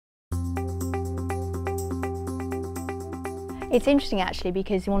It's interesting actually,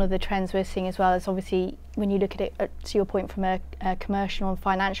 because one of the trends we're seeing as well is, obviously when you look at it, to your point, from a commercial and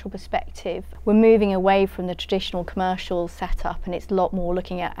financial perspective, we're moving away from the traditional commercial setup, and it's a lot more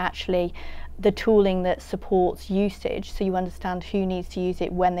looking at actually the tooling that supports usage, so you understand who needs to use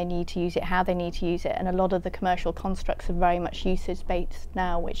it, when they need to use it, how they need to use it, and a lot of the commercial constructs are very much usage based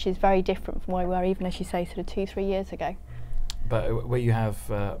now, which is very different from where we were, even as you say, sort of 2-3 years ago. But where you have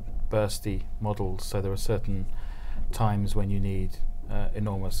bursty models, so there are certain times when you need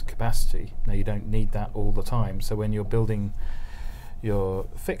enormous capacity. Now you don't need that all the time, so when you're building your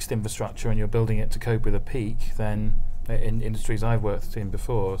fixed infrastructure and you're building it to cope with a peak, then in industries I've worked in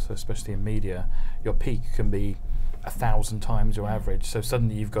before, so especially in media, your peak can be 1,000 times your average, so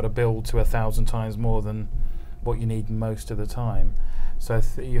suddenly you've got to build to 1,000 times more than what you need most of the time. So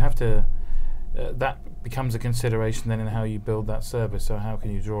you have to that becomes a consideration then in how you build that service. So how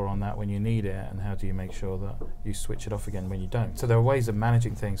can you draw on that when you need it, and how do you make sure that you switch it off again when you don't? So there are ways of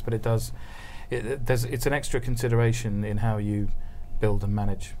managing things, but it's an extra consideration in how you build and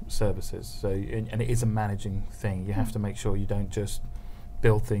manage services. So and it is a managing thing. You have to make sure you don't just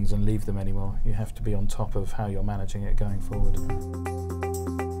build things and leave them anymore. You have to be on top of how you're managing it going forward.